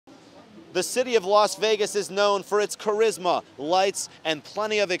The city of Las Vegas is known for its charisma, lights, and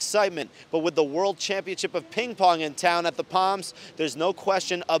plenty of excitement. But with the World Championship of Ping Pong in town at the Palms, there's no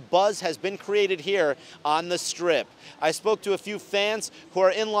question a buzz has been created here on the Strip. I spoke to a few fans who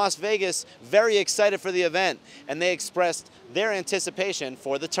are in Las Vegas very excited for the event, and they expressed their anticipation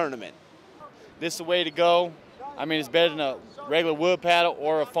for the tournament. This is the way to go. I mean, it's better than a regular wood paddle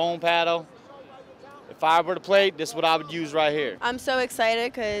or a foam paddle. If I were to play, this is what I would use right here. I'm so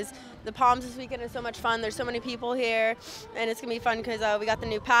excited because the Palms this weekend is so much fun. There's so many people here, and it's gonna be fun because we got the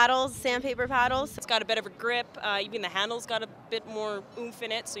new paddles, sandpaper paddles. It's got a better grip. Even the handle's got a bit more oomph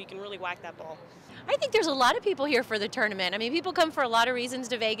in it, so you can really whack that ball. I think there's a lot of people here for the tournament. I mean, people come for a lot of reasons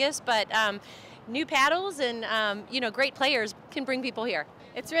to Vegas, but new paddles and great players can bring people here.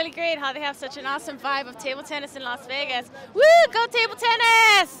 It's really great how they have such an awesome vibe of table tennis in Las Vegas. Woo, go table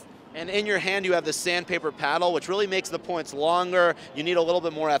tennis! And in your hand you have the sandpaper paddle, which really makes the points longer. You need a little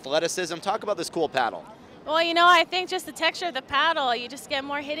bit more athleticism. Talk about this cool paddle. Well, I think just the texture of the paddle, you just get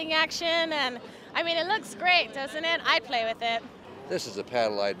more hitting action, and I mean, it looks great, doesn't it? I'd play with it. This is the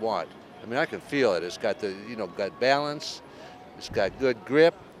paddle I'd want. I mean, I can feel it. It's got got balance. It's got good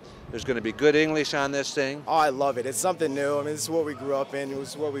grip. There's going to be good English on this thing. Oh, I love it. It's something new. I mean, this is what we grew up in. It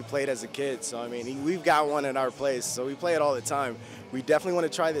was what we played as a kid. So, I mean, we've got one in our place, so we play it all the time. We definitely want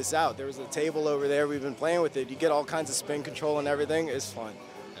to try this out. There was a table over there. We've been playing with it. You get all kinds of spin control and everything. It's fun.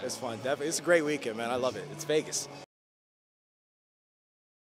 It's fun. Definitely. It's a great weekend, man. I love it. It's Vegas.